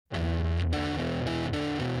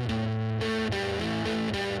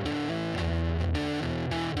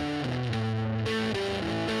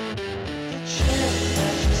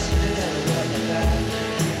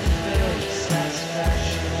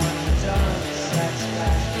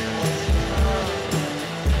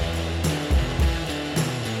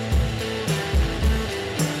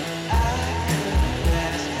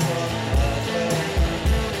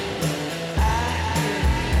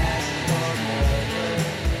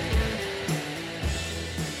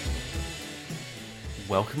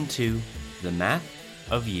Welcome to The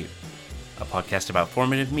Math of You, a podcast about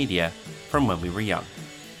formative media from when we were young.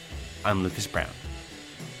 I'm Lucas Brown.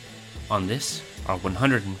 On this, our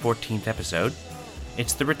 114th episode,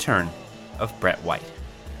 it's the return of Brett White.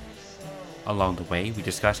 Along the way, we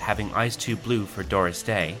discuss having eyes too blue for Doris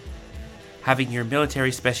Day, having your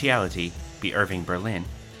military speciality be Irving Berlin,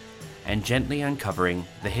 and gently uncovering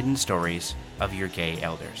the hidden stories of your gay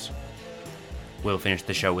elders. We'll finish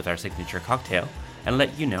the show with our signature cocktail and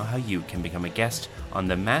let you know how you can become a guest on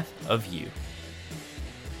The Math of You.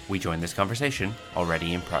 We join this conversation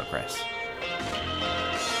already in progress.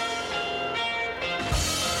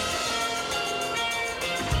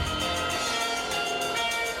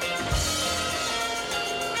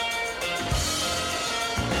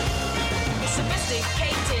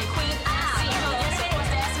 Sophisticated queen, I see you. You're supposed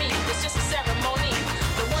to ask me. It's just a ceremony.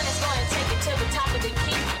 The one that's going to take it to the top of the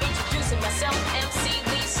key. Introducing myself, MC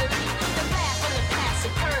Lisa. The laugh from the past,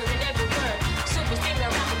 superb in every word. Super steaming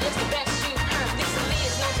around the list, the best you've heard. Lisa Lee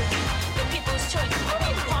is known to be the people's choice.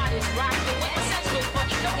 Big parties rocking with the sex with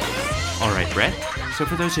funky. All right, Brett. So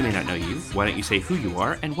for those who may not know you, why don't you say who you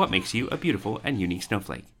are and what makes you a beautiful and unique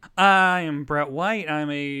snowflake? I am Brett White. I'm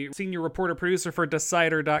a senior reporter producer for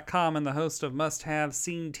Decider.com and the host of Must Have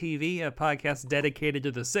Seen TV, a podcast dedicated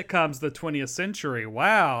to the sitcoms of the 20th century.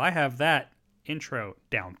 Wow, I have that intro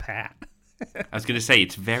down pat. I was going to say,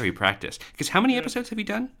 it's very practiced. Because how many episodes have you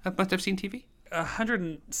done of Must Have Seen TV?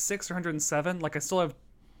 106 or 107. Like, I still have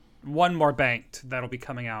one more banked that'll be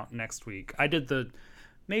coming out next week. I did the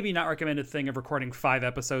maybe not recommended thing of recording 5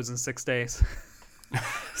 episodes in 6 days.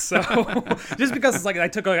 So just because it's like I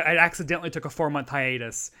accidentally took a 4-month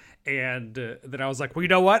hiatus, and then I was like, well, you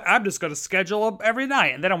know what? I'm just going to schedule them every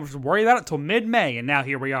night, and then I'm just worry about it till mid-May, and now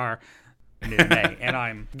here we are, mid-May, and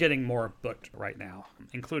I'm getting more booked right now,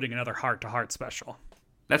 including another heart-to-heart special.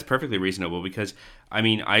 That's perfectly reasonable because, I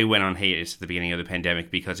mean, I went on hiatus at the beginning of the pandemic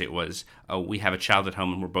because it was, we have a child at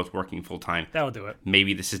home and we're both working full time. That'll do it.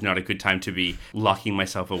 Maybe this is not a good time to be locking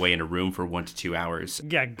myself away in a room for 1 to 2 hours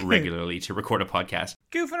regularly to record a podcast.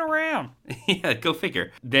 Goofing around. Yeah, go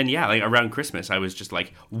figure. Then, yeah, like around Christmas, I was just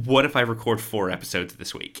like, what if I record 4 episodes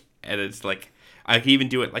this week? And it's like, I can even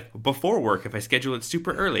do it like before work if I schedule it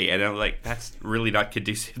super early. And I'm like, that's really not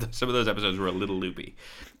conducive. Some of those episodes were a little loopy.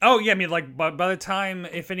 Oh, yeah, I mean, like, by the time,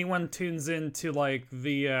 if anyone tunes into, like,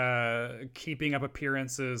 the Keeping Up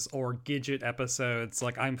Appearances or Gidget episodes,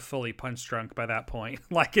 like, I'm fully punch drunk by that point.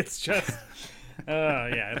 Like, it's just,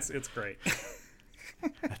 yeah, it's great.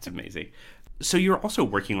 That's amazing. So you're also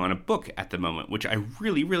working on a book at the moment, which I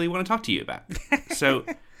really, really want to talk to you about. So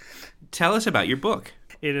tell us about your book.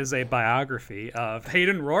 It is a biography of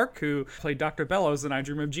Hayden Rourke, who played Dr. Bellows in I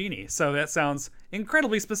Dream of Jeannie. So that sounds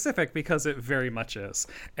incredibly specific because it very much is.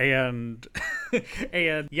 And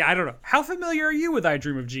yeah, I don't know. How familiar are you with I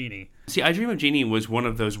Dream of Jeannie? See, I Dream of Jeannie was one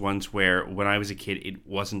of those ones where when I was a kid, it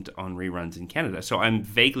wasn't on reruns in Canada. So I'm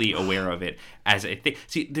vaguely aware of it as a thing.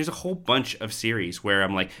 See, there's a whole bunch of series where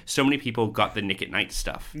I'm like, so many people got the Nick at Night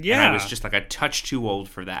stuff. Yeah. And I was just like a touch too old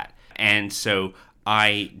for that. And so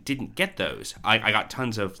I didn't get those. I got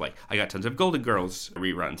tons of Golden Girls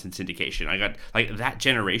reruns and syndication. I got like that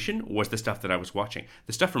generation was the stuff that I was watching.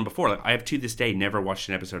 The stuff from before, like I have to this day never watched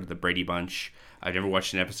an episode of The Brady Bunch. I've never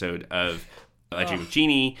watched an episode of I Dream of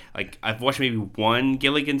Jeannie. Like I've watched maybe one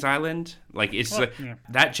Gilligan's Island. Like it's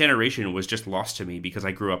that generation was just lost to me because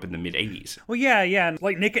I grew up in the mid '80s. Well, yeah, and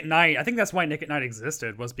like Nick at Night, I think that's why Nick at Night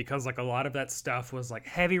existed, was because like a lot of that stuff was like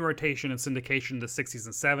heavy rotation and syndication in the 60s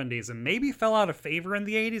and 70s, and maybe fell out of favor in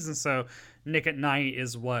the 80s, and so Nick at Night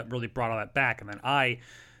is what really brought all that back. And then I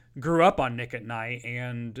grew up on Nick at Night,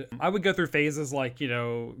 and I would go through phases like, you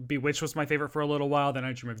know, Bewitched was my favorite for a little while, then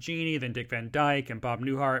I Dream of Jeannie, then Dick Van Dyke and Bob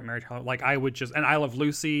Newhart, Mary Tyler, like I would just, and I Love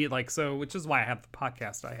Lucy, like, so, which is why I have the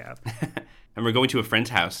podcast I have. And we're going to a friend's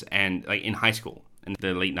house, and like in high school in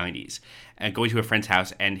the late 90s, and going to a friend's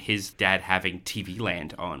house and his dad having TV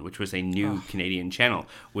Land on, which was a new Canadian channel,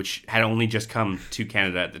 which had only just come to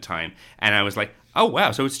Canada at the time. And I was like, oh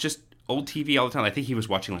wow, so it's just old TV all the time. I think he was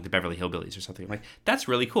watching like the Beverly Hillbillies or something. I'm like, that's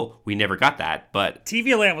really cool. We never got that, but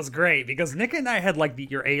TV Land was great because Nick and I had like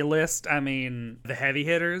your A-list, I mean, the heavy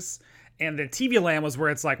hitters. And then TV Land was where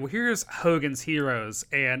it's like, well, here's Hogan's Heroes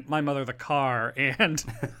and My Mother the Car and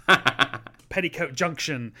Petticoat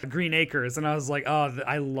Junction, Green Acres. And I was like, oh,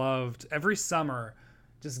 I loved every summer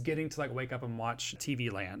just getting to like wake up and watch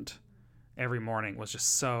TV Land. every morning was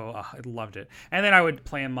just so I loved it. And then I would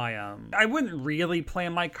plan my I wouldn't really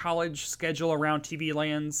plan my college schedule around TV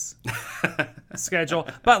Land's schedule,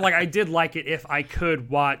 but like I did like it if I could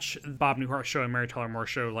watch Bob Newhart show and Mary Tyler Moore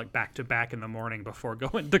show like back to back in the morning before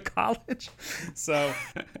going to college. So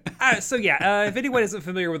if anyone isn't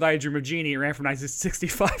familiar with I Dream of Jeannie, it ran from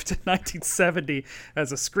 1965 to 1970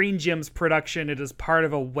 as a Screen Gems production. It is part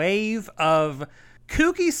of a wave of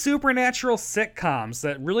kooky supernatural sitcoms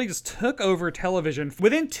that really just took over television.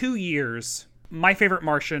 Within 2 years, My Favorite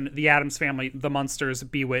Martian, The Addams Family, The Munsters,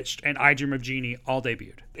 Bewitched, and I Dream of Jeannie all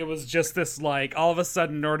debuted. It was just this, like, all of a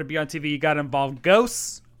sudden, in order to be on TV, you got to involve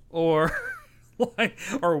ghosts or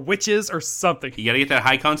or witches or something. You got to get that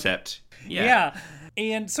high concept. Yeah.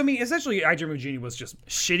 And so, I mean, essentially, I Dream of Jeannie was just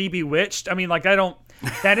shitty Bewitched. I mean, like, I don't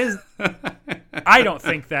think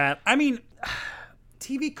that. I mean,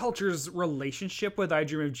 TV culture's relationship with I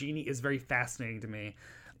Dream of Jeannie is very fascinating to me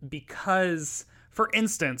because, for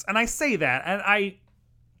instance, and I say that, and I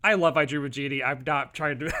love I Dream of Jeannie. I'm not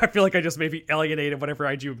trying to, I feel like I just maybe alienated whatever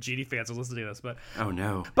I Dream of Jeannie fans are listening to this, but. Oh,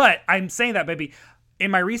 no. But I'm saying that, baby. In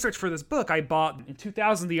my research for this book, I bought, in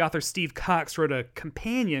 2000, the author Steve Cox wrote a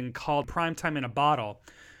companion called Primetime in a Bottle,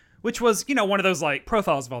 which was, you know, one of those, like,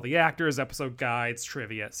 profiles of all the actors, episode guides,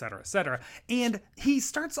 trivia, etc., etc. And he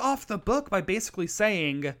starts off the book by basically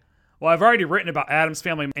saying, well, I've already written about Addams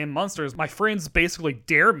Family and Munsters. My friends basically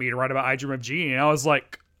dared me to write about I Dream of Jeannie. And I was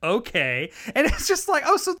like, okay. And it's just like,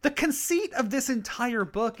 oh, so the conceit of this entire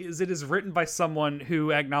book is it is written by someone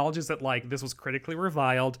who acknowledges that, like, this was critically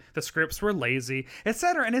reviled, the scripts were lazy,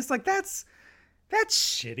 etc. And it's like, that's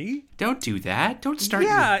shitty. Don't do that. Don't start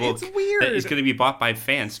your book it's weird. that is going to be bought by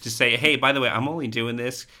fans to say, hey, by the way, I'm only doing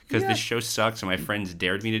this because this show sucks and my friends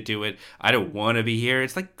dared me to do it. I don't want to be here.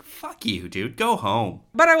 It's like, fuck you, dude. Go home.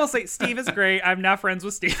 But I will say, Steve is great. I'm now friends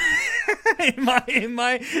with Steve in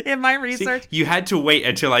my research. See, you had to wait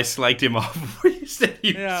until I sliked him off before you said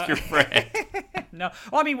he was your friend. No,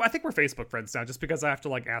 well, I mean, I think we're Facebook friends now, just because I have to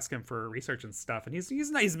like ask him for research and stuff, and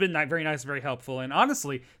he's been very nice, very helpful. And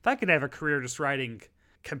honestly, if I could have a career just writing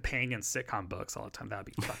companion sitcom books all the time, that'd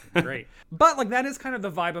be fucking great. But like that is kind of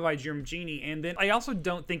the vibe of I Dream of Jeannie, and then I also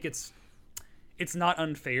don't think it's not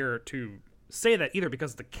unfair to say that either,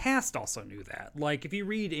 because the cast also knew that. Like, if you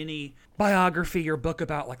read any biography or book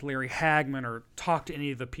about like Larry Hagman or talk to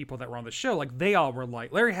any of the people that were on the show, like they all were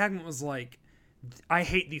like, Larry Hagman was like, I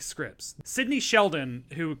hate these scripts. Sidney Sheldon,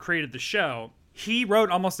 who created the show, he wrote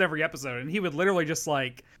almost every episode, and he would literally just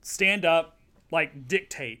like stand up, like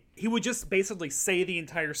dictate. He would just basically say the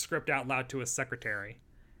entire script out loud to his secretary,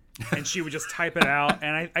 and she would just type it out.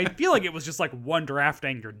 And I feel like it was just like one draft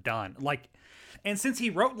and you're done. Like, and since he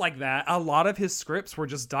wrote like that, a lot of his scripts were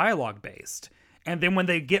just dialogue based. And then when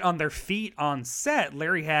they get on their feet on set,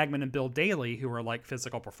 Larry Hagman and Bill Daly, who are like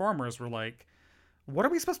physical performers, were like, what are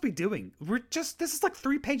we supposed to be doing? This is like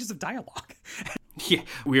 3 pages of dialogue. Yeah,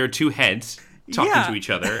 we are two heads talking to each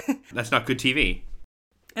other. That's not good TV.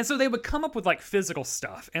 And so they would come up with like physical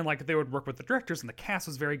stuff, and like they would work with the directors, and the cast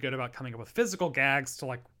was very good about coming up with physical gags to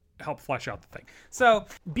like help flesh out the thing. So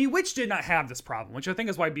Bewitched did not have this problem, which I think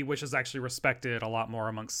is why Bewitched is actually respected a lot more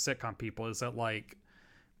amongst sitcom people, is that like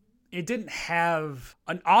it didn't have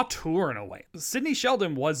an auteur in a way. Sidney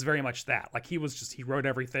Sheldon was very much that. Like he wrote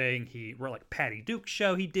everything. He wrote like Patty Duke's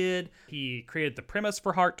show he did. He created the premise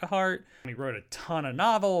for Heart to Heart. He wrote a ton of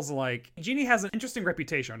novels. Like Jeannie has an interesting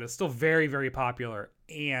reputation, but it's still very, very popular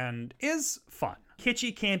and is fun.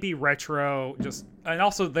 Kitschy, campy, retro, and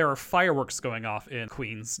also there are fireworks going off in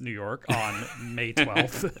Queens, New York on May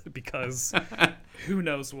 12th because who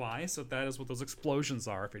knows why. So that is what those explosions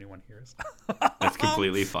are, if anyone hears. That's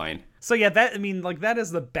completely fine. So yeah, that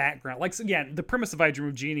is the background. Like, so, yeah, the premise of I Dream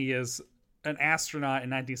of Jeannie is an astronaut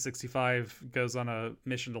in 1965 goes on a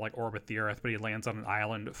mission to like orbit the Earth, but he lands on an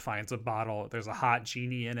island, finds a bottle. There's a hot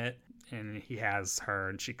genie in it, and he has her,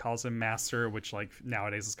 and she calls him master, which like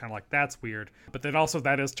nowadays is kind of like, that's weird. But then also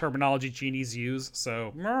that is terminology genies use,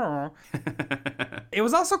 so it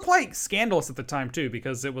was also quite scandalous at the time too,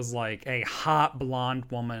 because it was like a hot blonde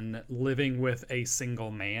woman living with a single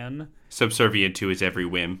man, subservient to his every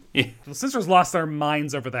whim. The sisters lost their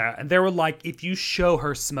minds over that, and they were like, if you show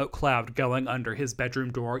her smoke cloud going under his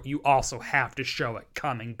bedroom door, you also have to show it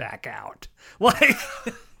coming back out. Like,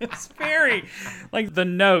 it's very, like, the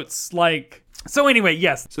notes, like... So anyway,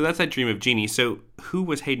 yes. So that's that Dream of Jeannie. So who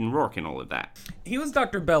was Hayden Rourke in all of that? He was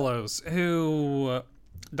Dr. Bellows, who...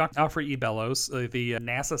 Dr. Alfred E. Bellows, the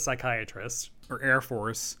NASA psychiatrist, or Air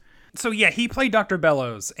Force. So yeah, he played Dr.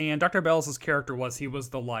 Bellows, and Dr. Bellows' character was, he was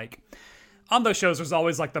the, like, on those shows, there's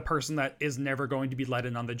always like the person that is never going to be let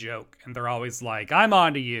in on the joke. And they're always like, I'm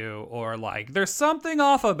onto you. Or like, there's something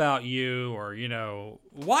off about you. Or, you know,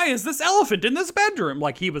 why is this elephant in this bedroom?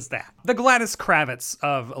 Like, he was that. The Gladys Kravitz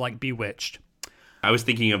of like Bewitched. I was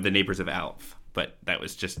thinking of the Neighbors of Alf, but that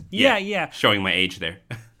was just Yeah. showing my age there.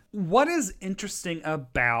 What is interesting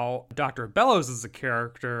about Dr. Bellows as a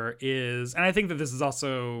character is, and I think that this is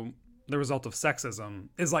also the result of sexism,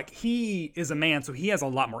 is like he is a man, so he has a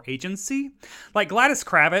lot more agency. Like Gladys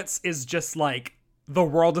Kravitz is just like, the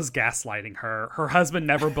world is gaslighting her. Her husband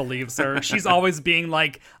never believes her. She's always being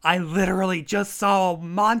like, I literally just saw a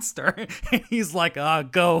monster. And he's like,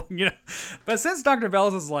 go, you know. But since Dr.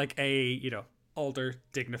 Bellows is like a, you know, older,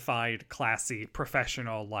 dignified, classy,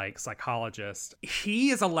 professional, like psychologist, he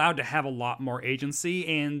is allowed to have a lot more agency.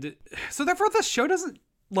 And so therefore the show doesn't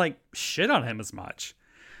like shit on him as much.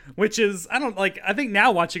 Which is, I think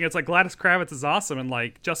now watching it's like Gladys Kravitz is awesome and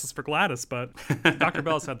like justice for Gladys, but Dr.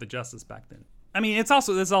 Bellows had the justice back then. I mean, this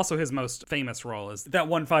is also his most famous role is that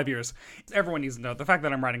 5 years. Everyone needs to know the fact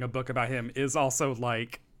that I'm writing a book about him is also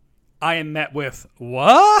like, I am met with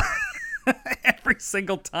what? Every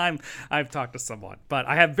single time I've talked to someone, but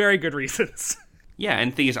I have very good reasons. Yeah,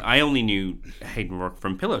 and the thing is, I only knew Hayden Rourke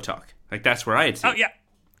from Pillow Talk. Like, that's where I had seen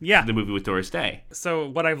Yeah. the movie with Doris Day. So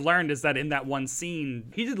what I've learned is that in that one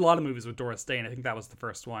scene, he did a lot of movies with Doris Day, and I think that was the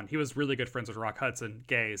first one. He was really good friends with Rock Hudson,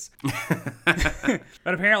 gays.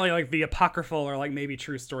 But apparently, like, the apocryphal or, like, maybe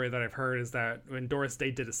true story that I've heard is that when Doris Day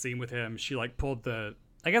did a scene with him, she, like, pulled the,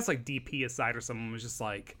 I guess, like, DP aside or someone was just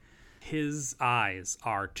like, his eyes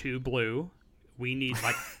are too blue. We need,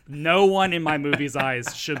 like, no one in my movie's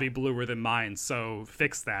eyes should be bluer than mine, so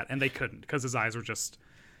fix that. And they couldn't, because his eyes were just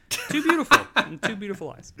too beautiful. Two beautiful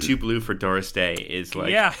eyes. Too blue for Doris Day is like...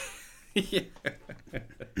 Yeah.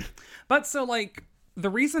 But so, like, the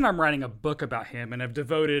reason I'm writing a book about him, and I've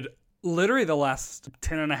devoted literally the last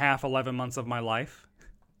 10 and a half, 11 months of my life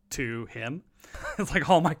to him. It's like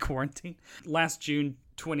all my quarantine. Last June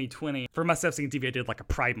 2020, for Must Have Seen TV, I did like a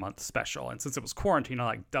Pride Month special. And since it was quarantine, I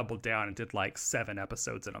like doubled down and did like 7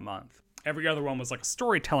 episodes in a month. Every other one was like a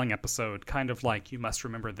storytelling episode, kind of like You Must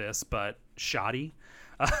Remember This, but shoddy.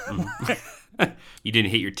 You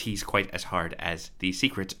didn't hit your T's quite as hard as The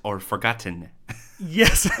Secret or Forgotten.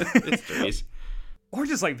 Yes. Stories. Or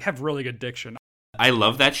just like have really good diction. I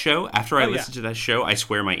love that show. After I listen to that show, I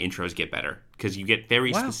swear my intros get better because you get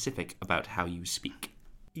very specific about how you speak.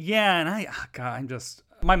 Yeah, and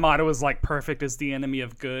my motto is like perfect is the enemy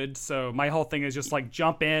of good. So my whole thing is just like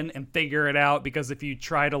jump in and figure it out, because if you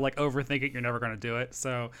try to like overthink it, you're never going to do it.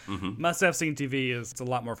 So Must Have Seen TV it's a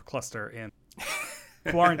lot more of a cluster in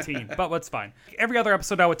quarantine, but what's fine. Every other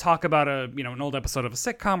episode I would talk about an old episode of a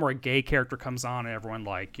sitcom where a gay character comes on and everyone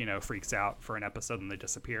freaks out for an episode and they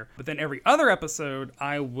disappear. But then every other episode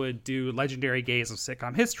I would do legendary gays of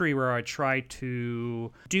sitcom history, where I try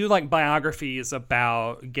to do like biographies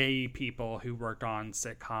about gay people who worked on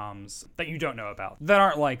sitcoms that you don't know about, that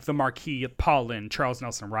aren't like the marquee Paul Lynde, Charles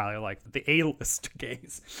Nelson Riley, like the A-list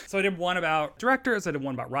gays. So I did one about directors, I did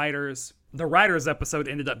one about writers. The writers episode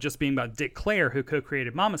ended up just being about Dick Clare, who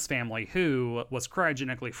co-created Mama's Family, who was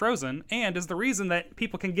cryogenically frozen and is the reason that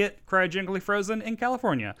people can get cryogenically frozen in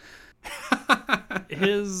California.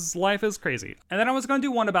 His life is crazy. And then I was going to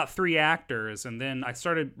do one about 3 actors, and then I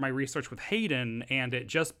started my research with Hayden, and it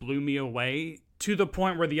just blew me away to the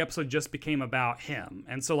point where the episode just became about him.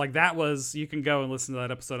 And so like that was, you can go and listen to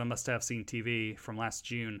that episode of Must Have Seen TV from last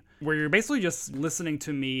June, where you're basically just listening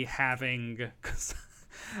to me having...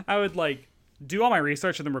 I would like do all my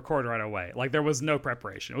research and then record right away. Like there was no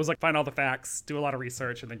preparation. It was like find all the facts, do a lot of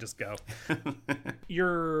research, and then just go.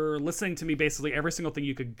 You're listening to me basically every single thing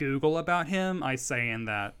you could Google about him, I say in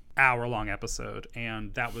that hour-long episode.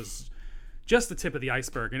 And that was just the tip of the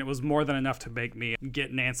iceberg. And it was more than enough to make me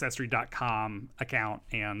get an Ancestry.com account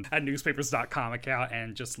and a newspapers.com account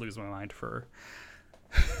and just lose my mind for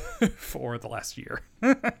the last year.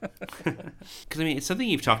 Because I mean, it's something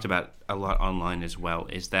you've talked about a lot online as well,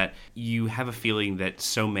 is that you have a feeling that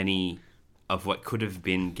so many of what could have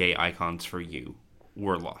been gay icons for you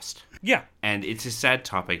were lost. Yeah. And it's a sad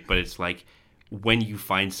topic, but it's like when you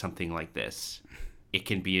find something like this, it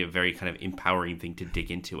can be a very kind of empowering thing to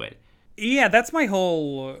dig into it. Yeah, that's my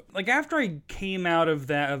whole, like, after I came out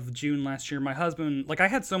of June last year, my husband, like, I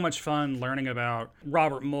had so much fun learning about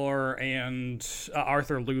Robert Moore and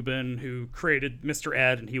Arthur Lubin, who created Mr.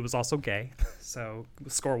 Ed, and he was also gay, so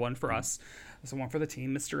score 1 for us. So 1 for the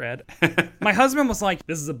team, Mr. Ed. My husband was like,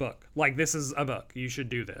 this is a book. Like, this is a book. You should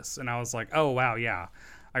do this. And I was like, oh, wow, yeah.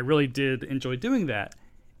 I really did enjoy doing that.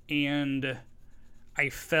 And I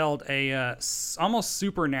felt a almost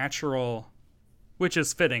supernatural which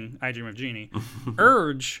is fitting, I Dream of Jeannie,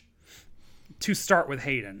 urge to start with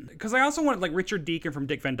Hayden. Because I also want, like, Richard Deacon from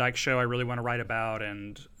Dick Van Dyke Show I really want to write about,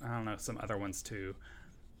 and I don't know, some other ones too.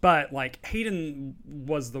 But, like, Hayden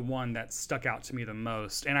was the one that stuck out to me the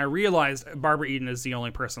most. And I realized Barbara Eden is the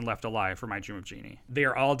only person left alive for My Dream of Jeannie. They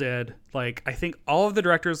are all dead. Like, I think all of the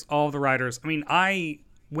directors, all of the writers. I mean, I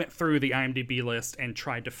went through the IMDb list and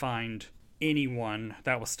tried to find anyone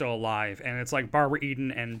that was still alive. And it's like Barbara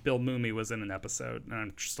Eden and Bill Mumy was in an episode. And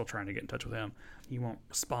I'm still trying to get in touch with him. He won't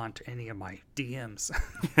respond to any of my DMs.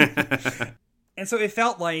 And so it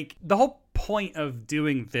felt like the whole point of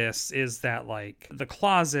doing this is that, like, the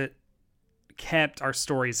closet kept our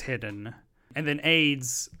stories hidden, and then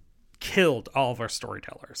AIDS killed all of our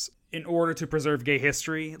storytellers. In order to preserve gay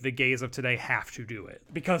history, the gays of today have to do it,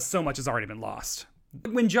 because so much has already been lost.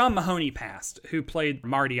 When John Mahoney passed, who played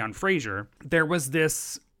Marty on Frasier, there was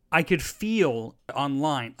this, I could feel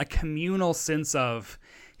online, a communal sense of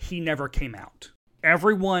he never came out.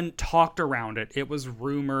 Everyone talked around it. It was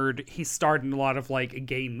rumored. He starred in a lot of, like,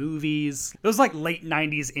 gay movies. Those, like, late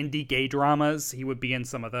 90s indie gay dramas. He would be in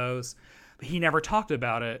some of those. But he never talked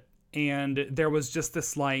about it. And there was just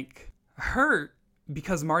this, like, hurt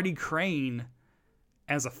because Marty Crane,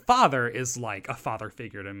 as a father, is like a father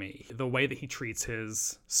figure to me. The way that he treats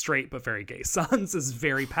his straight but very gay sons is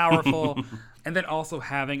very powerful. And then also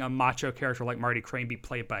having a macho character like Marty Crane be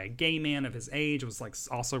played by a gay man of his age was, like,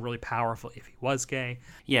 also really powerful if he was gay.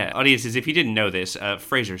 Yeah, audiences, if you didn't know this,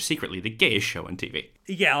 Frasier's secretly the gayest show on TV.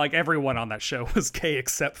 Yeah, like, everyone on that show was gay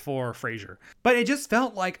except for Frasier. But it just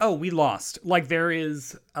felt like, oh, we lost. Like, there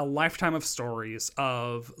is a lifetime of stories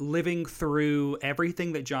of living through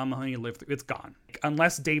everything that John Mahoney lived through. It's gone.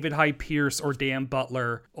 Unless David Hyde Pierce or Dan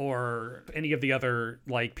Butler or any of the other,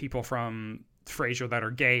 like, people from Frasier that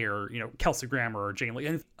are gay, or, you know, Kelsey Grammer or Jane Lee,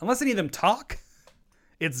 and unless any of them talk,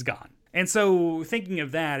 it's gone. And so thinking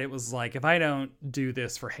of that, it was like, if I don't do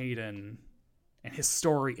this for Hayden, and his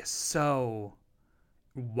story is so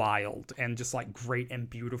wild and just, like, great and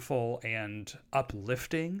beautiful and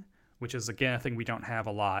uplifting, which is, again, a thing we don't have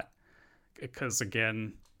a lot, because,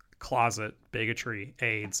 again, closet, bigotry,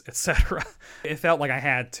 AIDS, etc. It felt like I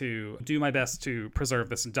had to do my best to preserve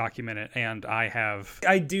this and document it, and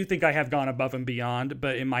I do think I have gone above and beyond,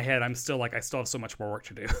 but in my head I'm still like, I still have so much more work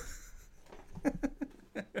to do.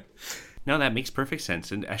 No, that makes perfect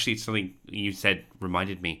sense. And actually, something you said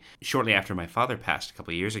reminded me. Shortly after my father passed a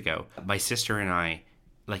couple of years ago, my sister and I,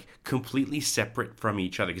 like, completely separate from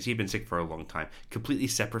each other, because he'd been sick for a long time, completely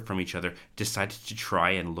separate from each other, decided to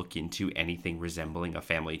try and look into anything resembling a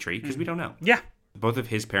family tree, because we don't know. Yeah. Both of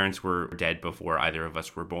his parents were dead before either of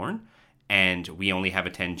us were born, and we only have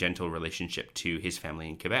a tangential relationship to his family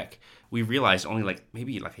in Quebec. We realized only, like,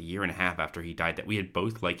 maybe like a year and a half after he died that we had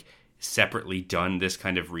both, like, separately done this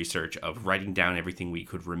kind of research of writing down everything we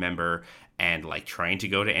could remember and, like, trying to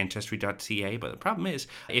go to ancestry.ca. But the problem is,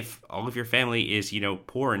 if all of your family is, you know,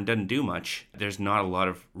 poor and doesn't do much, there's not a lot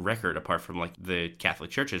of record apart from, like, the Catholic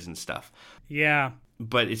churches and stuff. Yeah.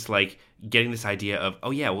 But it's like getting this idea of, oh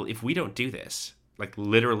yeah, well, if we don't do this, like,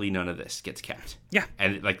 literally none of this gets kept. Yeah.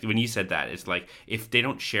 And, like, when you said that, it's like, if they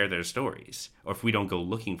don't share their stories, or if we don't go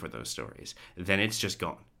looking for those stories, then it's just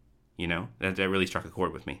gone. You know? That really struck a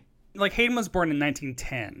chord with me. Like, Hayden was born in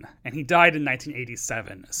 1910, and he died in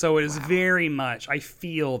 1987. So it is very much, I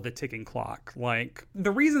feel the ticking clock. Like, the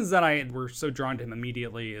reasons that I were so drawn to him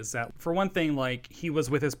immediately is that, for one thing, like, he was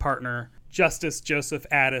with his partner, Justice Joseph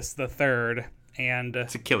Addis III, and...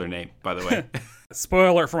 It's a killer name, by the way.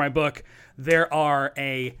 Spoiler for my book, there are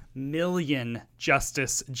a million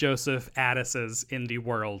Justice Joseph Addises in the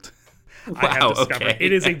world. I have discovered. Okay.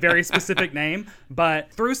 It is a very specific name, but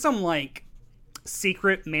through some, like,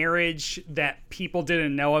 secret marriage that people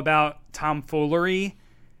didn't know about, tomfoolery,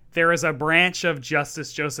 there is a branch of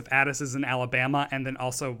Justice Joseph Addis's in Alabama, and then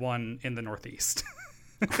also one in the Northeast.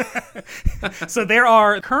 So there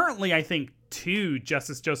are currently, I think, 2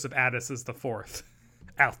 Justice Joseph Addises IV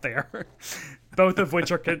out there, both of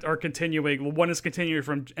which are continuing. Well, one is continuing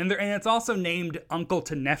from, and it's also named uncle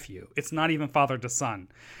to nephew. It's not even father to son,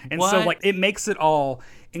 and What? so, like, it makes it all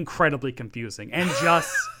incredibly confusing. And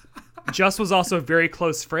Just was also very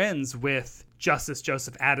close friends with Justice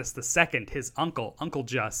Joseph Addis II, his uncle, Uncle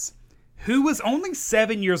Just, who was only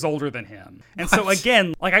 7 years older than him. And so,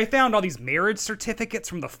 again, like, I found all these marriage certificates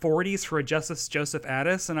from the 40s for Justice Joseph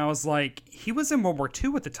Addis, and I was like, he was in World War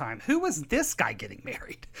II at the time. Who was this guy getting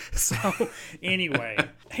married? So, anyway,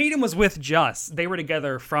 Hayden was with Just. They were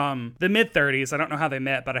together from the mid-30s. I don't know how they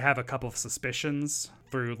met, but I have a couple of suspicions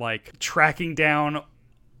through, like, tracking down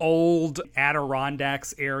old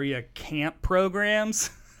Adirondacks area camp programs.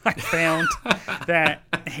 I found that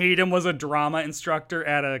Hayden was a drama instructor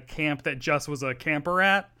at a camp that Just was a camper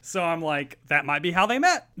at. So I'm like, that might be how they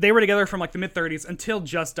met. They were together from like the mid-30s until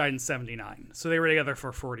Just died in 79. So they were together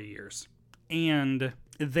for 40 years. And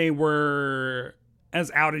they were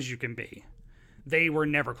as out as you can be. They were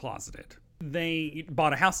never closeted. They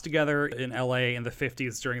bought a house together in LA in the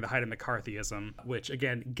 50s during the height of McCarthyism, which,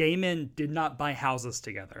 again, gay men did not buy houses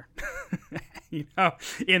together, in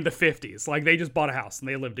the 50s. Like, they just bought a house and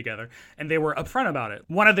they lived together, and they were upfront about it.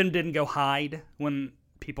 One of them didn't go hide when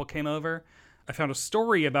people came over. I found a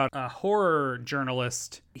story about a horror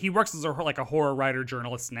journalist. He works as a horror writer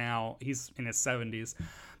journalist now. He's in his 70s.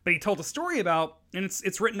 But he told a story about, and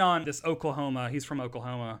it's written on this Oklahoma. He's from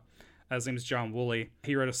Oklahoma. His name is John Woolley.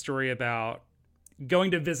 He wrote a story about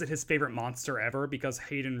going to visit his favorite monster ever because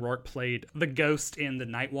Hayden Rourke played the ghost in The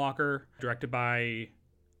Nightwalker, directed by,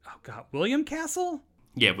 William Castle?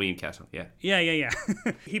 Yeah, William Castle, yeah. Yeah.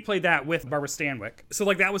 He played that with Barbara Stanwyck. So,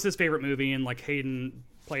 like, that was his favorite movie, and, like, Hayden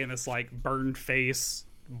playing this, like, burned face,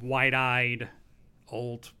 wide-eyed,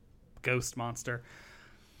 old ghost monster.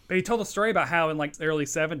 But he told a story about how in, like, the early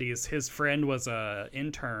 70s, his friend was a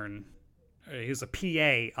intern. He was a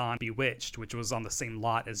PA on Bewitched, which was on the same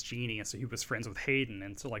lot as Jeannie, and so he was friends with Hayden,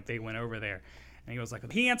 and so like they went over there, and he was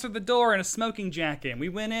like, he answered the door in a smoking jacket, and we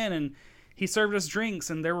went in, and he served us drinks,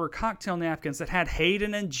 and there were cocktail napkins that had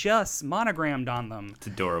Hayden and Just monogrammed on them. It's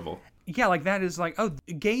adorable. Yeah, like that is like,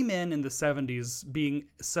 gay men in the 70s being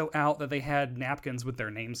so out that they had napkins with their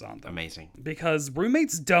names on them. Amazing. Because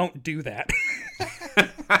roommates don't do that.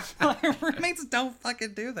 Roommates don't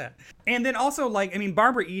fucking do that. And then also, like, I mean,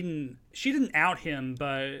 Barbara Eden, she didn't out him,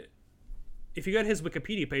 but if you go to his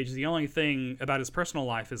Wikipedia page, the only thing about his personal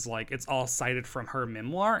life is, like, it's all cited from her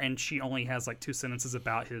memoir, and she only has, like, 2 sentences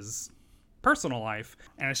about his personal life.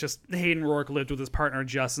 And it's just Hayden Rourke lived with his partner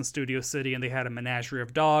Just in Studio City, and they had a menagerie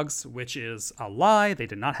of dogs, which is a lie. They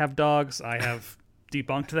did not have dogs. I have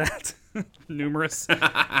debunked that numerous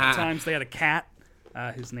times. They had a cat.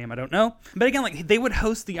 Whose name I don't know. But again, like, they would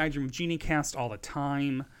host the I Dream of Jeannie cast all the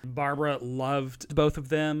time. Barbara loved both of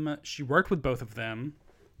them. She worked with both of them.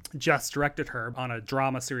 Just directed her on a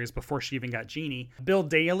drama series before she even got Jeannie. Bill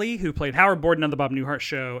Daly, who played Howard Borden on The Bob Newhart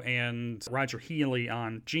Show, and Roger Healy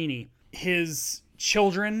on Jeannie. His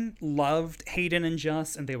children loved Hayden and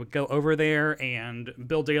Just, and they would go over there, and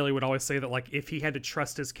Bill Daly would always say that, like, if he had to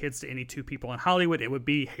trust his kids to any 2 people in Hollywood, it would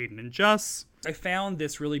be Hayden and Just. I found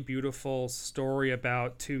this really beautiful story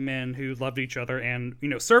about 2 men who loved each other and,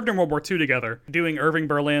 served in World War II together, doing Irving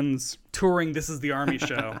Berlin's touring This Is the Army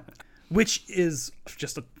show, which is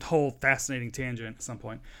just a whole fascinating tangent at some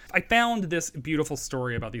point. I found this beautiful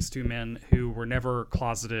story about these 2 men who were never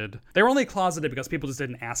closeted. They were only closeted because people just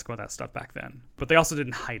didn't ask about that stuff back then, but they also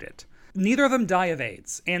didn't hide it. Neither of them die of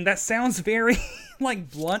AIDS, and that sounds very,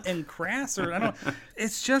 like, blunt and crass, or I don't know.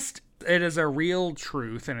 It's just... It is a real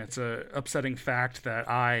truth, and it's a upsetting fact that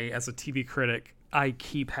I, as a TV critic, I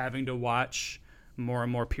keep having to watch more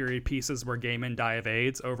and more period pieces where gay men die of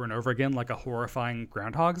AIDS over and over again, like a horrifying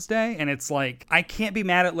Groundhog's Day. And it's like, I can't be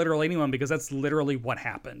mad at literally anyone because that's literally what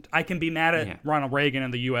happened. I can be mad at Ronald Reagan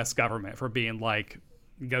and the U.S. government for being like,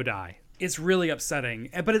 go die. It's really upsetting.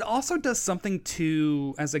 But it also does something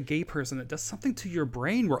to, as a gay person, it does something to your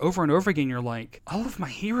brain where over and over again you're like, all of my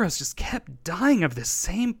heroes just kept dying of this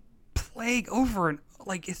same plague over, and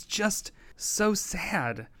like, it's just so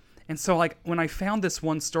sad. And so, like, when I found this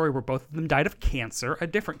one story where both of them died of cancer, a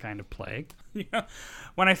different kind of plague,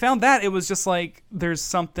 when I found that, it was just like, there's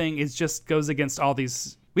something, it just goes against all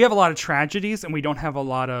these. We have a lot of tragedies, and we don't have a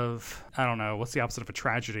lot of, I don't know, what's the opposite of a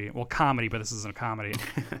tragedy? Well, comedy, but this isn't a comedy.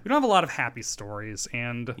 We don't have a lot of happy stories,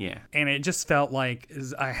 and it just felt like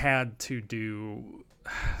I had to do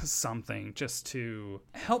something just to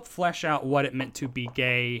help flesh out what it meant to be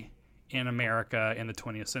gay in America in the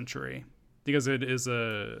 20th century, because it is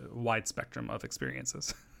a wide spectrum of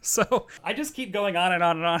experiences. So I just keep going on and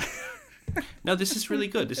on and on. No, this is really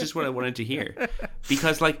good. This is what I wanted to hear.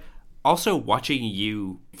 Because, like, also watching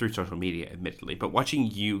you through social media, admittedly, but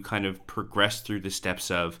watching you kind of progress through the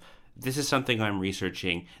steps of, this is something I'm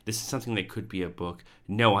researching, this is something that could be a book,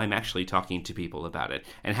 no, I'm actually talking to people about it,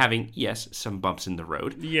 and having, yes, some bumps in the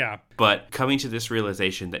road. Yeah. But coming to this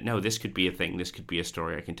realization that, no, this could be a thing, this could be a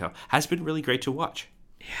story I can tell, has been really great to watch.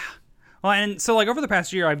 Yeah. Well, and so, like, over the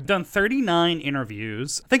past year, I've done 39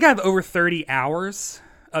 interviews. I think I have over 30 hours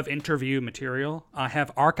of interview material. I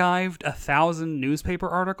have archived 1,000 newspaper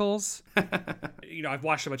articles. I've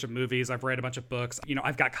watched a bunch of movies. I've read a bunch of books.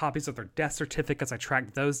 I've got copies of their death certificates. I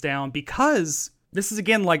tracked those down because this is,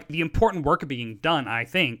 again, like, the important work being done, I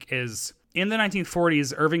think, is in the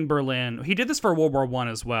 1940s, Irving Berlin, he did this for World War I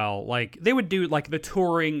as well. Like, they would do, like, the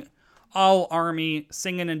touring all army,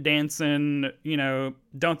 singing and dancing,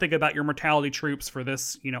 don't think about your mortality troops for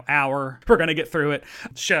this, hour. We're going to get through it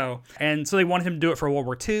show. And so they wanted him to do it for World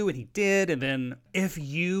War II, and he did. And then if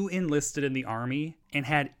you enlisted in the army and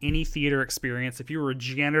had any theater experience, if you were a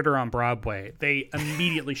janitor on Broadway, they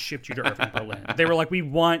immediately shipped you to Irving Berlin. They were like, we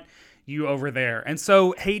want you over there. And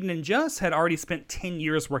so Hayden and Just had already spent 10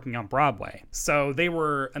 years working on Broadway. So they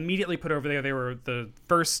were immediately put over there. They were the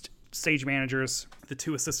first stage managers, the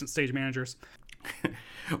 2 assistant stage managers.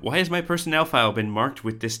 Why has my personnel file been marked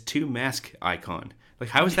with this 2 mask icon? Like,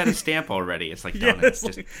 how is that a stamp already? It's like, Yeah, Donna, it's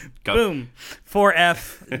just like, go. boom,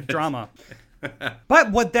 4F drama.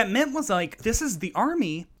 But what that meant was like, this is the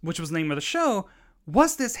Army, which was the name of the show,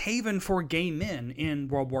 was this haven for gay men in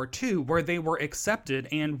World War II, where they were accepted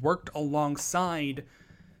and worked alongside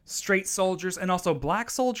straight soldiers and also black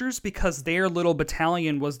soldiers, because their little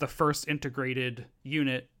battalion was the first integrated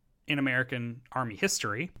unit in American Army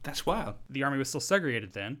history. That's wild. The Army was still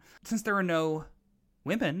segregated then. Since there are no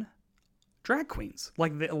women drag queens,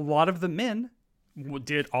 like a lot of the men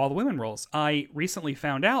did all the women roles. I recently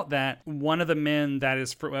found out that one of the men that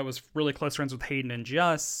was really close friends with Hayden and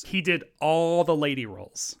Just, he did all the lady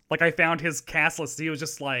roles. Like, I found his cast list. He was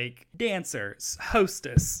just like dancers,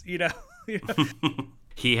 hostess,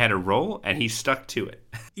 He had a role and he stuck to it.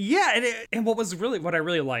 Yeah, and what I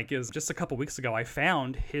really like is just a couple weeks ago I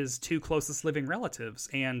found his 2 closest living relatives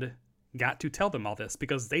and got to tell them all this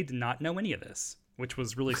because they did not know any of this, which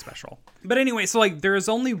was really special. But anyway, so like there is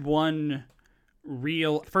only one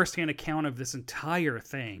real firsthand account of this entire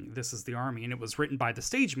thing. This is the Army, and it was written by the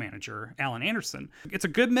stage manager, Alan Anderson. It's a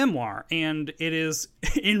good memoir, and it is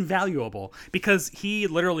invaluable because he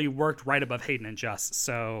literally worked right above Hayden and Just,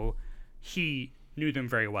 so he knew them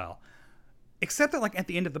very well. Except that, like, at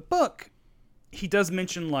the end of the book, he does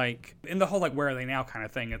mention, like, in the whole, like, where are they now kind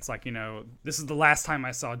of thing, it's like, this is the last time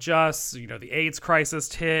I saw Just, the AIDS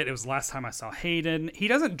crisis hit, it was the last time I saw Hayden. He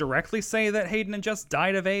doesn't directly say that Hayden and Just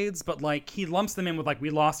died of AIDS, but, like, he lumps them in with, like, we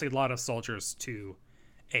lost a lot of soldiers to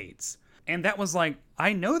AIDS. And that was, like,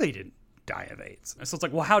 I know they didn't die of AIDS. And so it's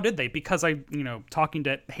like, well, how did they? Because talking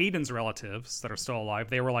to Hayden's relatives that are still alive,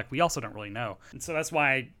 they were like, we also don't really know. And so that's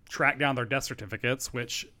why I tracked down their death certificates,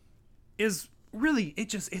 which is really,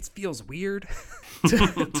 it feels weird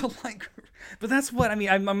to like, but that's what,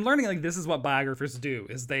 I'm learning, like, this is what biographers do,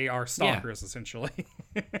 is they are stalkers, essentially.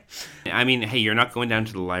 Hey, you're not going down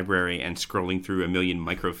to the library and scrolling through a million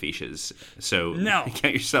microfiches, so no.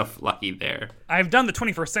 Get yourself lucky there. I've done the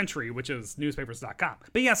 21st Century, which is newspapers.com.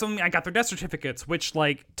 But yeah, so I got their death certificates, which,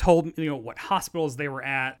 like, told me, what hospitals they were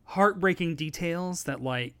at, heartbreaking details that,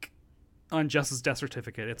 like, on Just's death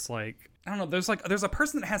certificate, it's like, I don't know, there's a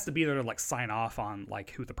person that has to be there to, like, sign off on,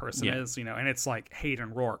 like, who the person is, and it's like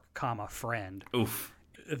Hayden Rourke, friend. Oof.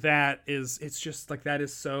 It's just like, that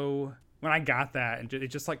is so, when I got that, and it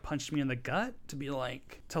just, like, punched me in the gut to be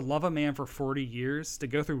like, to love a man for 40 years, to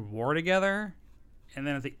go through war together, and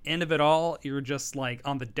then at the end of it all, you're just, like,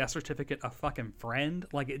 on the death certificate, a fucking friend.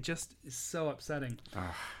 Like, it just is so upsetting.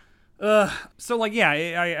 So, like, yeah,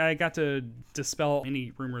 I got to dispel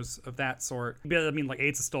any rumors of that sort. Like,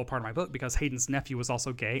 AIDS is still a part of my book because Hayden's nephew was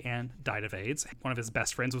also gay and died of AIDS. One of his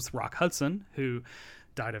best friends was Rock Hudson, who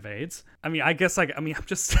died of AIDS. I'm just, I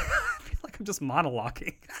feel like I'm just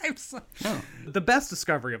monologuing. The best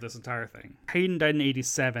discovery of this entire thing. Hayden died in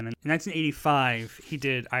 1987. In 1985, he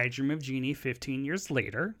did I Dream of Jeannie 15 years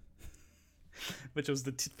later, which was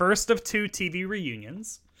the first of 2 TV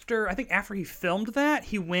reunions. After he filmed that,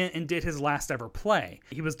 he went and did his last ever play.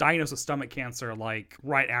 He was diagnosed with stomach cancer, like,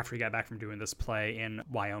 right after he got back from doing this play in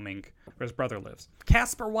Wyoming, where his brother lives.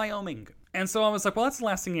 Casper, Wyoming. And so I was like, well, that's the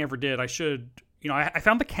last thing he ever did. I should, I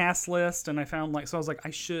found the cast list, and I found, like, so I was like,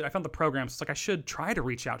 I found the program, so it's like, I should try to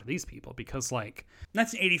reach out to these people, because, like,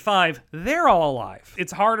 1985, they're all alive.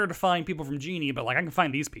 It's harder to find people from Jeannie, but, like, I can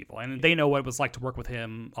find these people, and they know what it was like to work with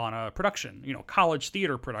him on a production, college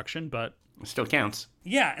theater production, but it still counts.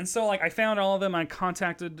 Yeah, and so, like, I found all of them. I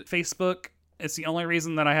contacted Facebook. It's the only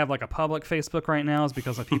reason that I have, like, a public Facebook right now is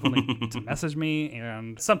because people need to message me,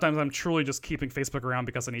 and sometimes I'm truly just keeping Facebook around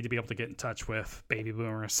because I need to be able to get in touch with baby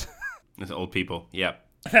boomers. With old people, yep.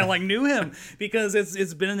 That, like, knew him because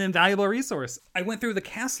it's been an invaluable resource. I went through the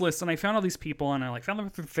cast list and I found all these people, and I, like, found them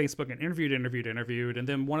through Facebook and interviewed, and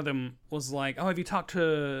then one of them was like, oh, have you talked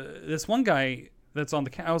to this one guy that's on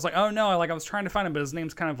the I was like, oh no, I was trying to find him, but his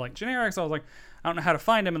name's kind of, like, generic, so I was like, I don't know how to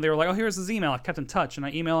find him. And they were like, oh, here's his email. I kept in touch, and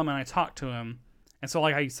I emailed him and I talked to him. And so,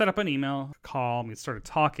 like, I set up an email call, and we started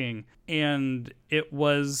talking, and it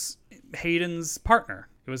was Hayden's partner.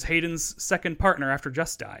 It was Hayden's second partner after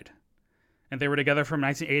Just died. And they were together from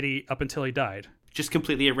 1980 up until he died. Just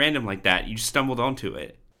completely at random like that. You stumbled onto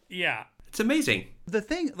it. Yeah. It's amazing. The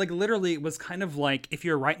thing, like, literally was kind of like if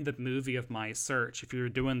you're writing the movie of my search, if you're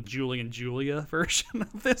doing Julie and Julia version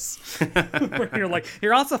of this, where you're like,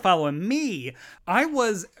 you're also following me. I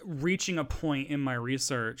was reaching a point in my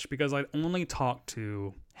research because I'd only talked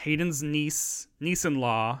to Hayden's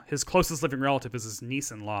niece-in-law. His closest living relative is his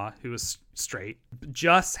niece-in-law, who is straight.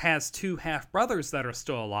 Just has 2 half-brothers that are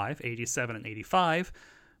still alive, 87 and 85,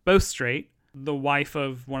 both straight. The wife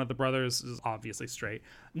of one of the brothers is obviously straight.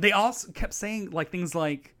 They also kept saying like things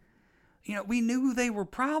like, you know, we knew they were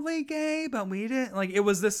probably gay, but we didn't. Like, it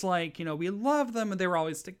was this like, you know, we loved them and they were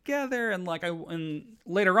always together. And like, and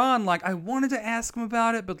later on, like, I wanted to ask them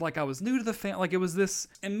about it, but like, I was new to the family. Like, it was this,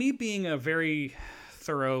 and me being a very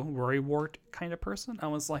thorough worrywart kind of person, I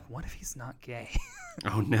was like, what if he's not gay?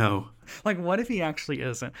 Oh, no. Like, what if he actually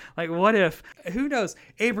isn't? Like, what if, who knows,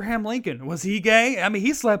 Abraham Lincoln, was he gay? I mean,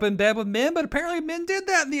 he slept in bed with men, but apparently men did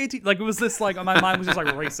that in the 18th. Like, it was this, like, my mind was just,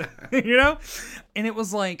 like, racing, you know? And it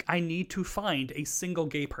was like, I need to find a single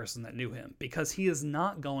gay person that knew him, because he is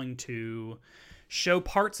not going to show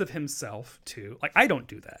parts of himself to, like, I don't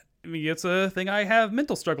do that. I mean, it's a thing I have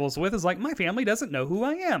mental struggles with, is like, my family doesn't know who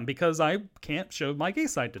I am, because I can't show my gay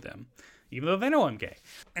side to them, even though they know I'm gay.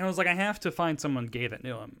 And I was like, I have to find someone gay that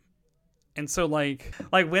knew him. And so, like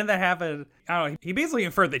when that happened, I don't know, he basically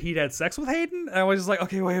inferred that he'd had sex with Hayden. And I was just like,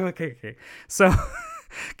 okay. So,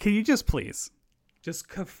 can you just please, just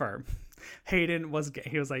confirm Hayden was gay?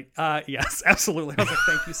 He was like, yes, absolutely. I was like,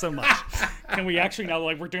 thank you so much. Can we actually now,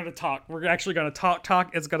 like, we're going to talk. We're actually going to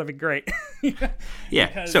talk. It's going to be great. Yeah,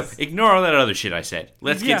 because, so ignore all that other shit I said.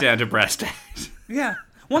 Let's get down to brass tacks. Yeah.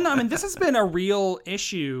 Well, no, I mean, this has been a real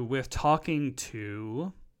issue with talking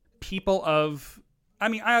to people of, I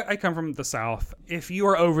mean, I come from the South. If you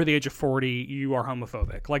are over the age of 40, you are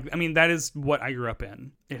homophobic. Like, I mean, that is what I grew up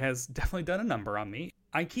in. It has definitely done a number on me.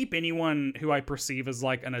 I keep anyone who I perceive as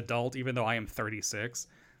like an adult, even though I am 36,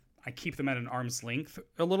 I keep them at an arm's length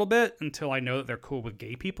a little bit until I know that they're cool with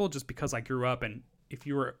gay people, just because I grew up, and if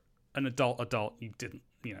you were an adult, you didn't,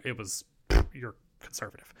 you know, it was, you're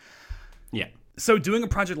conservative. Yeah. So doing a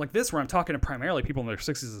project like this, where I'm talking to primarily people in their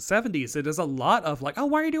 60s and 70s, it is a lot of like, oh,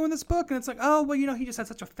 why are you doing this book? And it's like, oh, well, you know, he just had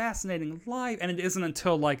such a fascinating life. And it isn't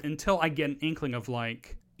until I get an inkling of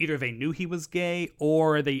like, either they knew he was gay,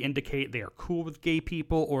 or they indicate they are cool with gay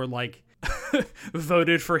people, or like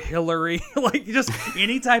voted for Hillary. Like, just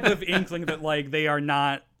any type of inkling that like they are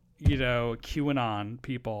not, you know, QAnon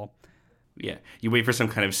people. Yeah. You wait for some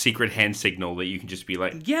kind of secret hand signal that you can just be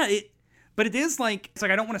like, yeah, but it is like, it's like,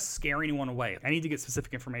 I don't want to scare anyone away. I need to get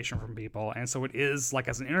specific information from people. And so it is like,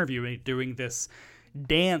 as an interview, doing this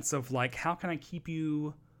dance of like, how can I keep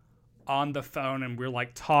you on the phone and we're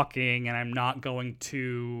like talking, and I'm not going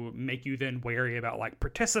to make you then wary about like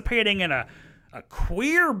participating in a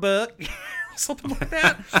queer book, something like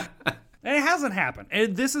that. And it hasn't happened.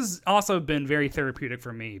 And this has also been very therapeutic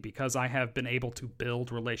for me, because I have been able to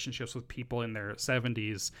build relationships with people in their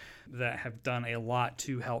 70s that have done a lot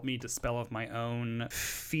to help me dispel of my own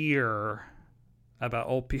fear about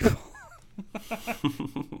old people.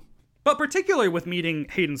 But particularly with meeting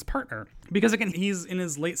Hayden's partner, because again, he's in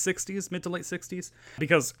his late 60s, mid to late 60s,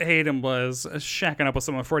 because Hayden was shacking up with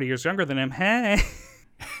someone 40 years younger than him. Hey.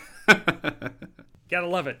 Gotta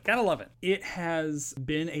love it. It has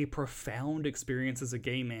been a profound experience as a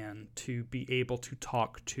gay man to be able to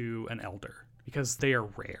talk to an elder, because they are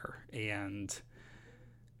rare. And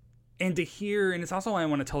to hear, and it's also why I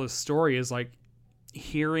want to tell this story, is like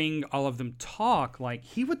hearing all of them talk. Like,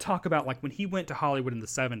 he would talk about like when he went to Hollywood in the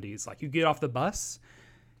 70s, like you get off the bus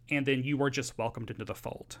and then you were just welcomed into the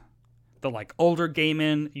fold. The like older gay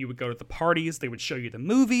men, you would go to the parties, they would show you the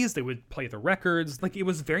movies, they would play the records. Like, it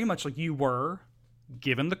was very much like you were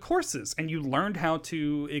given the courses and you learned how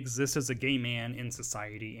to exist as a gay man in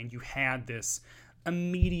society, and you had this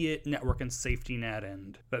immediate network and safety net.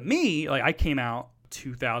 But me, like, I came out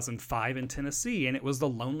 2005 in Tennessee, and it was the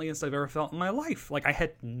loneliest I've ever felt in my life. Like, I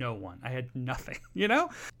had no one, I had nothing, you know?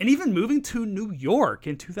 And even moving to New York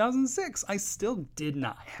in 2006, I still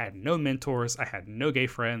had no mentors, I had no gay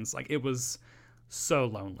friends. Like, it was so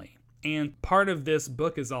lonely. And part of this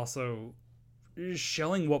book is also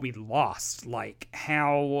showing what we lost, like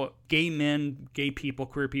how gay men, gay people,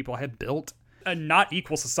 queer people had built a not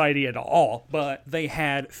equal society at all, but they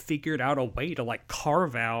had figured out a way to like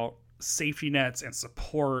carve out safety nets and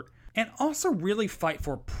support, and also really fight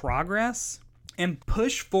for progress and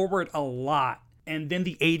push forward a lot. And then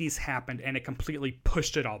the 80s happened and it completely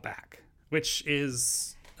pushed it all back, which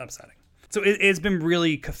is upsetting. So it's been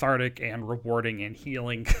really cathartic and rewarding and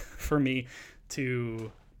healing for me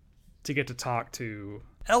to get to talk to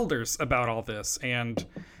elders about all this. And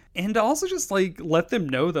And to also just like let them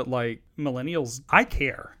know that like millennials, I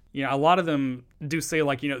care. You know, a lot of them do say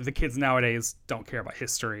like, you know, the kids nowadays don't care about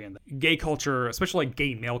history, and gay culture, especially like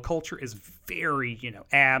gay male culture, is very, you know,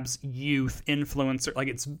 abs, youth, influencer, like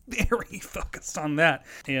it's very focused on that.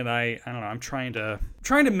 And I don't know, I'm trying to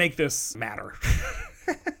make this matter.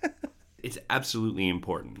 It's absolutely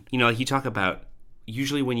important. You know, like you talk about,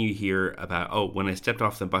 usually when you hear about, oh, when I stepped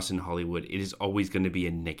off the bus in Hollywood, it is always going to be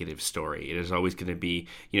a negative story. It is always going to be,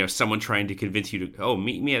 you know, someone trying to convince you to, oh,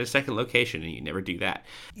 meet me at a second location, and you never do that.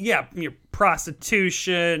 Yeah, you know,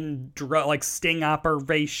 prostitution, drug, like sting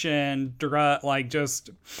operation, drug, like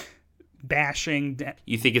just bashing.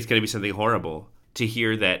 You think it's going to be something horrible. To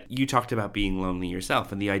hear that you talked about being lonely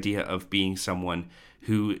yourself, and the idea of being someone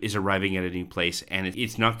who is arriving at a new place, and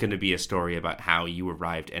it's not going to be a story about how you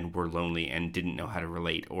arrived and were lonely and didn't know how to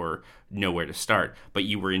relate or know where to start, but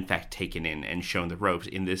you were in fact taken in and shown the ropes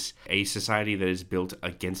in a society that is built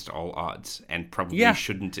against all odds and probably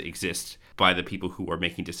shouldn't exist by the people who are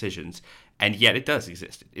making decisions, and yet it does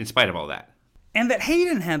exist in spite of all that. And that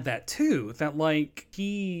Hayden had that too, that like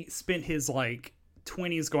he spent his like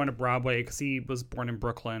 20s going to Broadway because he was born in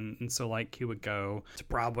Brooklyn, and so like he would go to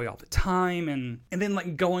Broadway all the time, and then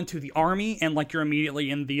like go into the army, and like you're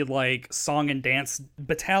immediately in the like song and dance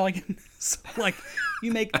battalion. So like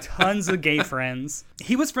you make tons of gay friends.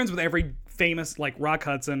 He was friends with every famous, like Rock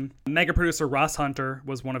Hudson. Mega producer Ross Hunter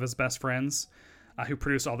was one of his best friends, who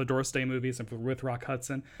produced all the Doris Day movies and with Rock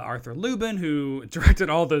Hudson. Arthur Lubin, who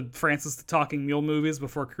directed all the Francis the Talking Mule movies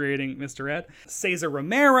before creating Mr. Ed. Cesar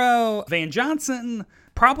Romero, Van Johnson,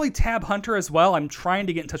 probably Tab Hunter as well. I'm trying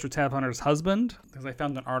to get in touch with Tab Hunter's husband because I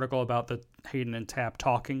found an article about the Hayden and Tab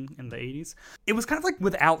talking in the 80s. It was kind of like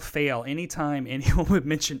without fail, anytime anyone would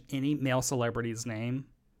mention any male celebrity's name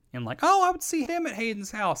and like, oh, I would see him at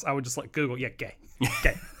Hayden's house, I would just like Google, gay.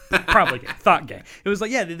 Probably gay. Thought gay. It was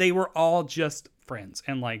like, yeah, they were all just friends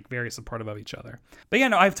and like very supportive of each other. But yeah,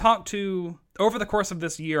 no, I've talked to, over the course of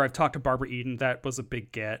this year, I've talked to Barbara Eden. That was a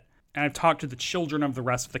big get. And I've talked to the children of the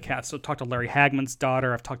rest of the cast. So I've talked to Larry Hagman's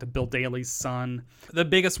daughter. I've talked to Bill Daly's son. The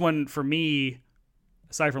biggest one for me,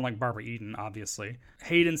 aside from like Barbara Eden, obviously,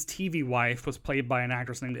 Hayden's TV wife was played by an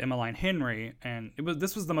actress named Emmeline Henry, and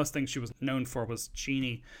this was the most thing she was known for, was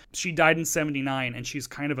Jeannie. She died in 1979, and she's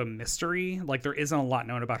kind of a mystery. Like, there isn't a lot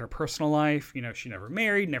known about her personal life. You know, she never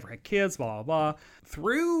married, never had kids, blah, blah, blah.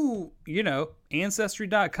 Through, you know,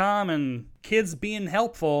 Ancestry.com and kids being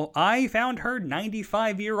helpful, I found her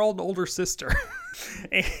 95-year-old older sister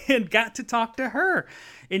and got to talk to her.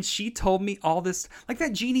 And she told me all this, like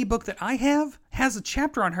that Jeannie book that I have has a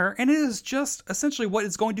chapter on her, and it is just essentially what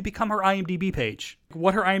is going to become her IMDb page.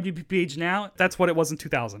 What her IMDb page now, that's what it was in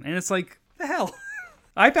 2000. And it's like, the hell?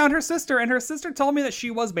 I found her sister, and her sister told me that she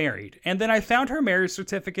was married. And then I found her marriage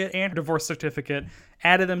certificate and her divorce certificate,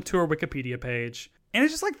 added them to her Wikipedia page. And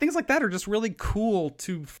it's just like, things like that are just really cool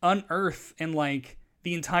to unearth, and like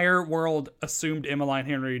the entire world assumed Emmeline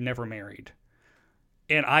Henry never married.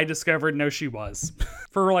 And I discovered, no, she was.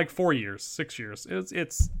 For like 4 years, 6 years.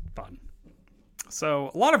 It's fun.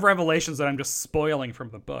 So a lot of revelations that I'm just spoiling from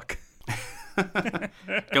the book.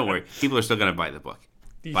 Don't worry. People are still going to buy the book.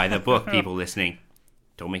 Buy the book, people listening.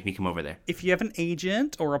 Don't make me come over there. If you have an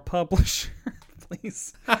agent or a publisher,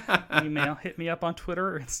 please hit me up on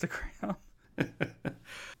Twitter or Instagram.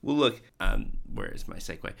 Well, look, where is my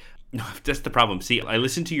segue? No, that's the problem. See, I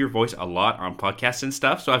listen to your voice a lot on podcasts and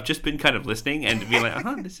stuff, so I've just been kind of listening and being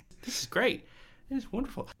like, this is great. It is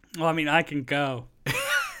wonderful. Well, I mean, I can go.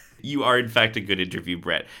 You are, in fact, a good interview,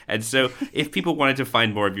 Brett. And so if people wanted to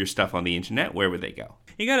find more of your stuff on the internet, where would they go?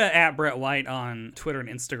 You go to @Brett White on Twitter and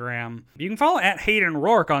Instagram. You can follow @Hayden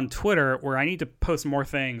Rourke on Twitter, where I need to post more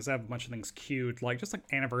things. I have a bunch of things queued, like just like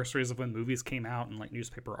anniversaries of when movies came out and like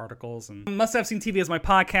newspaper articles. And Must Have Seen TV is my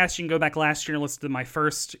podcast. You can go back last year and listen to my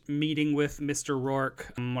first meeting with Mr.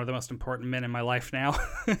 Rourke. I'm one of the most important men in my life now.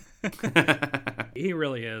 He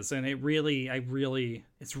really is. And it's really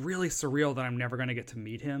surreal that I'm never going to get to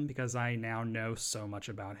meet him, because I now know so much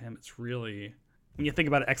about him. It's really, when you think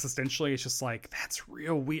about it existentially, it's just like, that's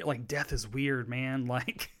real weird. Like, death is weird, man.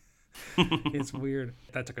 Like, it's weird.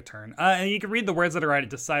 That took a turn. And you can read the words that are right at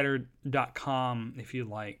Decider.com if you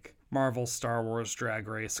like Marvel, Star Wars, Drag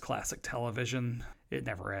Race, classic television. It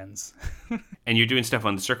never ends. And you're doing stuff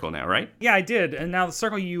on The Circle now, right? Yeah, I did. And now The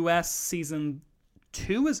Circle US season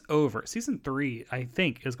 2 is over. Season 3, I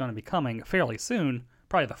think, is going to be coming fairly soon.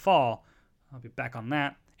 Probably the fall. I'll be back on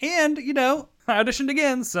that. And, you know, I auditioned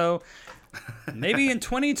again, so maybe in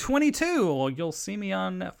 2022 you'll see me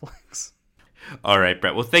on Netflix. All right,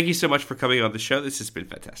 Brett. Well, thank you so much for coming on the show. This has been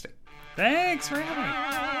fantastic. Thanks for having me.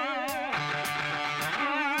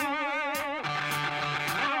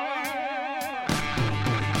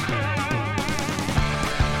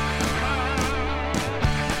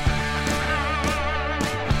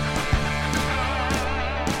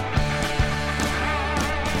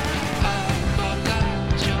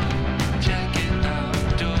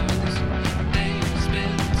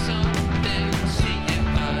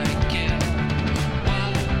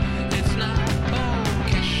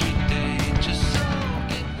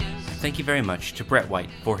 very much to Brett White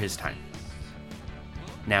for his time.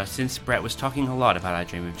 Now, since Brett was talking a lot about I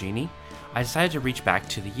Dream of Jeannie, I decided to reach back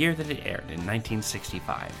to the year that it aired in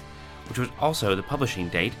 1965, which was also the publishing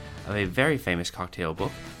date of a very famous cocktail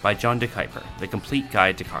book by John DeKuyper, The Complete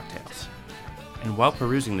Guide to Cocktails. And while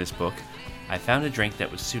perusing this book, I found a drink that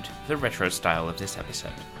would suit the retro style of this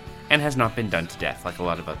episode, and has not been done to death like a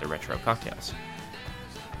lot of other retro cocktails.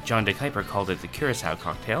 John DeKuyper called it the Curacao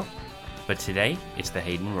cocktail, but today it's the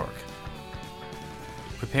Hayden Rourke.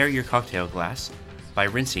 Prepare your cocktail glass by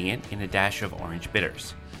rinsing it in a dash of orange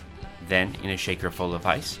bitters. Then, in a shaker full of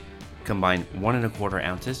ice, combine 1 1/4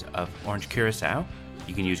 ounces of orange Curacao.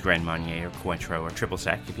 You can use Grand Marnier or Cointreau or Triple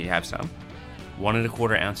Sec if you have some. 1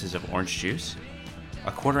 1/4 ounces of orange juice,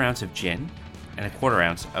 1/4 ounce of gin, and 1/4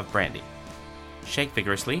 ounce of brandy. Shake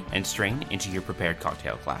vigorously and strain into your prepared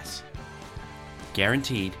cocktail glass.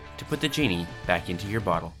 Guaranteed to put the genie back into your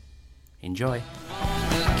bottle. Enjoy!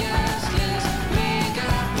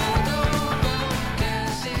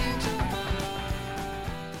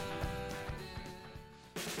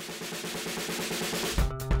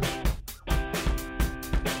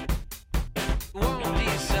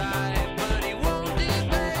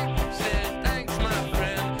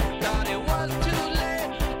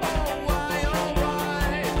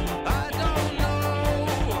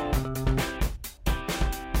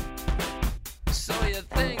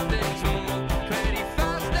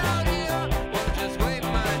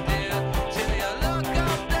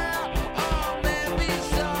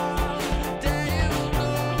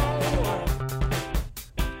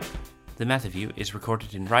 The Math of You is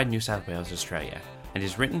recorded in Ryde, New South Wales, Australia, and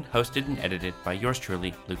is written, hosted, and edited by yours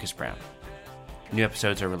truly, Lucas Brown. New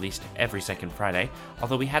episodes are released every second Friday,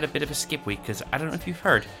 although we had a bit of a skip week because I don't know if you've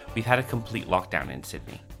heard, we've had a complete lockdown in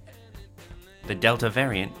Sydney. The Delta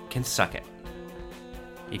variant can suck it.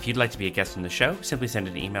 If you'd like to be a guest on the show, simply send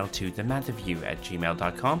an email to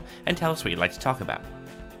themathofyou@gmail.com and tell us what you'd like to talk about.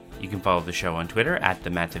 You can follow the show on Twitter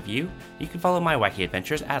 @TheMathOfYou. You can follow my wacky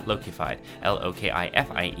adventures @Lokified,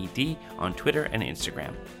 LOKIFIED, on Twitter and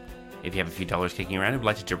Instagram. If you have a few dollars kicking around and would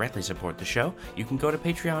like to directly support the show, you can go to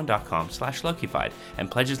patreon.com/Lokified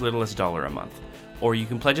and pledge as little as $1 a month, or you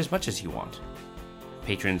can pledge as much as you want.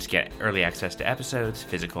 Patrons get early access to episodes,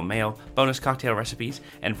 physical mail, bonus cocktail recipes,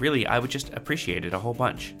 and really, I would just appreciate it a whole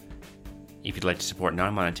bunch. If you'd like to support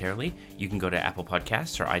non-monetarily, you can go to Apple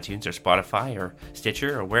Podcasts or iTunes or Spotify or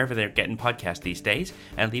Stitcher or wherever they're getting podcasts these days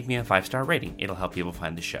and leave me a 5-star rating. It'll help people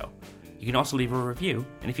find the show. You can also leave a review,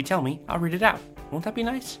 and if you tell me, I'll read it out. Won't that be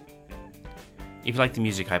nice? If you like the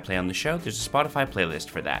music I play on the show, there's a Spotify playlist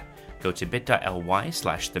for that. Go to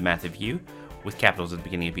bit.ly/themathofyou with capitals at the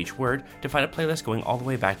beginning of each word to find a playlist going all the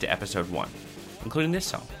way back to episode 1, including this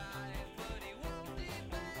song.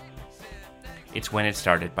 It's When It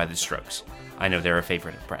Started by The Strokes. I know they're a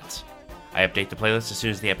favorite of Brett's. I update the playlist as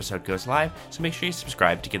soon as the episode goes live, so make sure you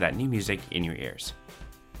subscribe to get that new music in your ears.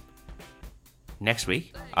 Next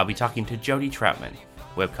week, I'll be talking to Jody Troutman,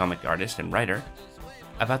 webcomic artist and writer,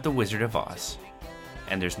 about The Wizard of Oz.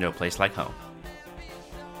 And there's no place like home.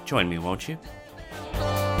 Join me, won't you?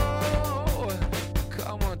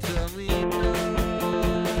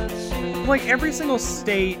 Like, every single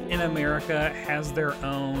state in America has their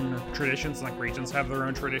own traditions, like regions have their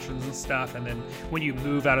own traditions and stuff, and then when you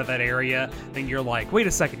move out of that area, then you're like, wait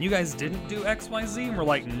a second, you guys didn't do XYZ? And we're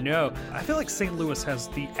like, no. I feel like St. Louis has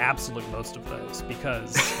the absolute most of those,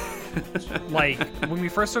 because like, when we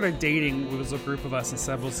first started dating, it was a group of us, and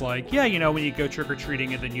Seb was like, yeah, you know, when you go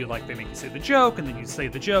trick-or-treating, and then you, like, they make you say the joke, and then you say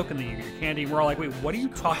the joke, and then you get your candy, and we're all like, wait, what are you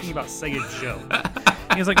talking about, say a joke?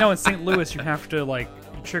 And he's like, no, in St. Louis, you have to, like,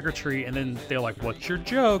 trick or treat, and then they're like, what's your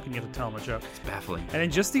joke? And you have to tell them a joke. It's baffling. And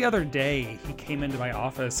then just the other day, he came into my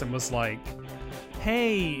office and was like,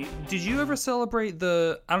 hey, did you ever celebrate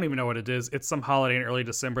I don't even know what it is. It's some holiday in early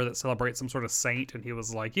December that celebrates some sort of saint. And he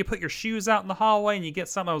was like, you put your shoes out in the hallway and you get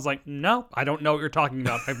something. I was like, no, I don't know what you're talking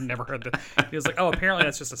about. I've never heard that. He was like, oh, apparently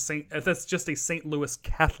that's just a St. Louis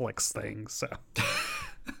Catholics thing. So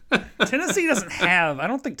Tennessee doesn't have, I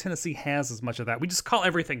don't think Tennessee has as much of that. We just call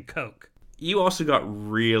everything Coke. You also got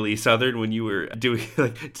really southern when you were doing,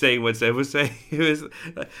 like, saying what Seb was saying. It was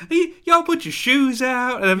like, hey, y'all put your shoes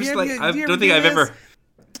out, and I'm just like, I don't think I've ever.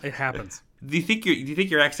 It happens. Do you think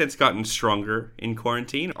your accent's gotten stronger in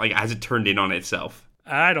quarantine? Like, has it turned in on itself?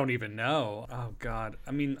 I don't even know. Oh God.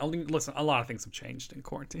 I mean, listen, a lot of things have changed in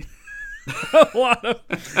quarantine. a lot of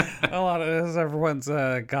this. Everyone's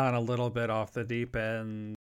gone a little bit off the deep end.